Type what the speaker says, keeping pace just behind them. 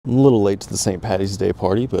I'm a little late to the St. Patty's Day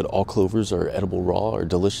party, but all clovers are edible raw, are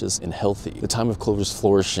delicious and healthy. The time of clovers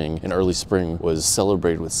flourishing in early spring was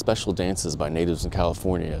celebrated with special dances by natives in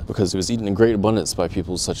California because it was eaten in great abundance by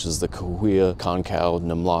people such as the Cahuilla, Concow,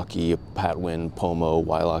 Namlaki, Patwin, Pomo,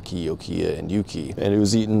 Wailaki, Yokia, and Yuki. And it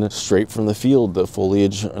was eaten straight from the field, the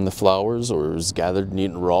foliage and the flowers, or it was gathered and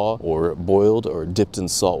eaten raw, or boiled, or dipped in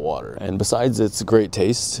salt water. And besides its great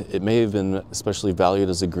taste, it may have been especially valued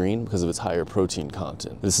as a green because of its higher protein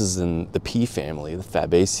content. This is in the pea family, the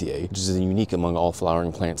Fabaceae, which is unique among all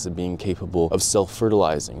flowering plants in being capable of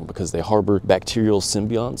self-fertilizing because they harbor bacterial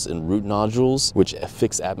symbionts and root nodules which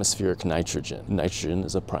affix atmospheric nitrogen. Nitrogen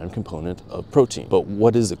is a prime component of protein. But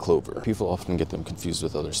what is a clover? People often get them confused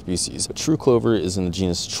with other species. A true clover is in the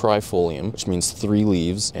genus Trifolium, which means 3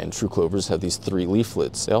 leaves, and true clovers have these 3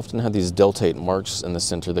 leaflets. They often have these deltate marks in the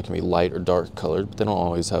center that can be light or dark colored, but they don't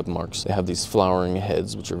always have marks. They have these flowering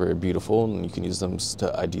heads, which are very beautiful, and you can use them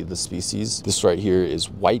to ID the species. This right here is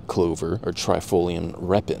white clover, or Trifolium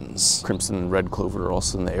repens. Crimson and red clover are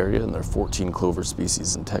also in the area, and there are 14 clover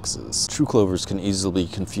species in Texas. True clovers can easily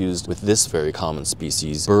be confused with this very common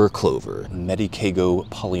species, burclover, Medicago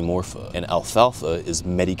polymorpha, and alfalfa is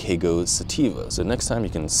Medicago sativa. So next time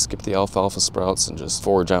you can skip the alfalfa sprouts and just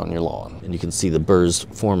forage out on your lawn. And you can see the burrs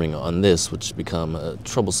forming on this, which become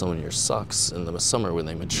troublesome in your socks in the summer when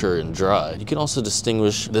they mature and dry. You can also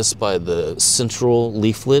distinguish this by the central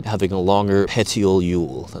leaflet having a longer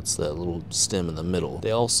petiolule. That's that little stem in the middle.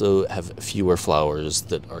 They also have fewer flowers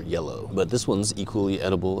that are yellow, but this one's equally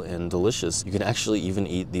edible and delicious. You can actually even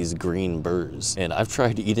eat these green burrs. And I've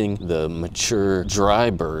tried eating the mature dry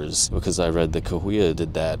burrs because I read the Cahuilla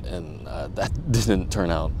did that, and that didn't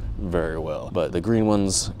turn out very well. But the green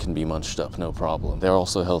ones can be munched up, no problem. They're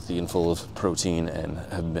also healthy and full of protein and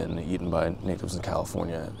have been eaten by natives in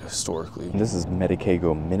California historically. This is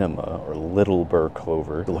Medicago minima, or little burr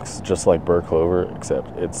clover. It looks just like burr clover,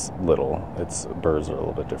 except it's little. Its burrs are a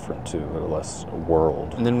little bit different too. They're less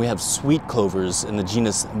whorled. And then we have sweet clovers in the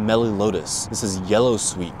genus Melilotus. This is yellow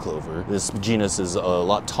sweet clover. This genus is a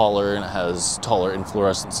lot taller and it has taller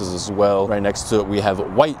inflorescences as well. Right next to it we have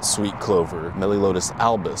white sweet clover, Melilotus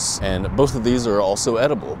albus. And both of these are also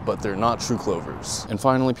edible, but they're not true clovers. And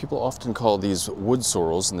finally, people often call these wood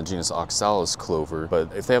sorrels in the genus Oxalis clover,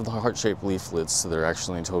 but if they have the heart-shaped leaflets, they're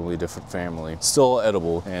actually in a totally different family. Still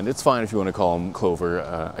edible, and it's fine if you want to call them clover.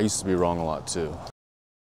 I used to be wrong a lot too.